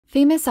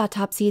Famous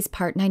Autopsies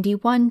Part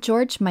 91,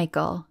 George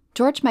Michael.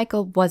 George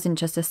Michael wasn't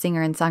just a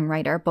singer and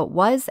songwriter, but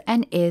was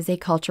and is a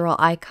cultural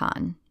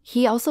icon.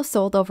 He also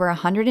sold over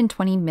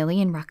 120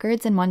 million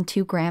records and won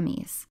 2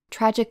 Grammys.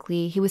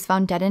 Tragically, he was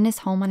found dead in his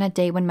home on a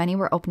day when many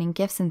were opening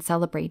gifts and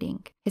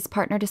celebrating. His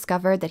partner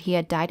discovered that he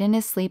had died in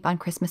his sleep on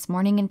Christmas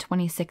morning in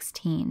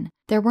 2016.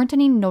 There weren't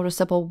any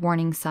noticeable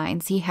warning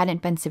signs. He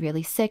hadn't been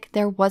severely sick.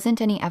 There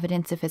wasn't any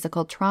evidence of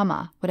physical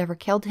trauma. Whatever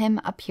killed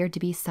him appeared to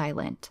be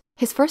silent.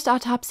 His first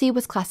autopsy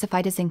was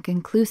classified as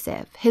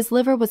inconclusive. His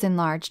liver was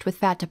enlarged with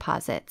fat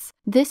deposits.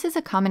 This is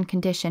a common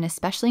condition,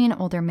 especially in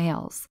older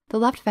males. The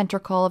left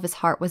ventricle of his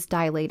heart was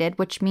dilated,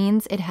 which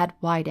means it had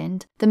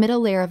widened. The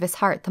middle layer of his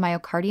heart, the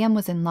myocardium,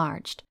 was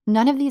enlarged.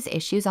 None of these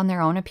issues on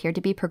their own appeared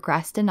to be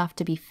progressed enough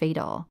to be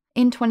fatal.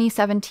 In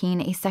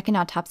 2017, a second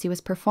autopsy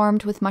was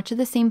performed with much of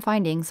the same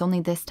findings, only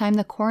this time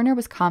the coroner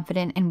was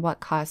confident in what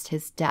caused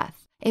his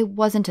death. It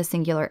wasn't a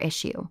singular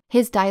issue.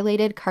 His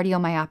dilated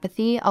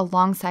cardiomyopathy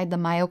alongside the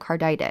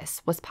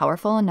myocarditis was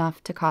powerful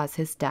enough to cause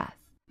his death.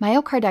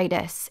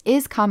 Myocarditis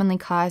is commonly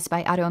caused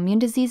by autoimmune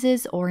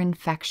diseases or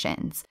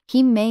infections.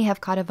 He may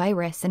have caught a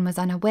virus and was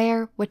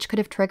unaware, which could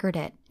have triggered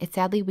it. It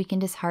sadly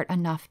weakened his heart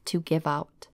enough to give out.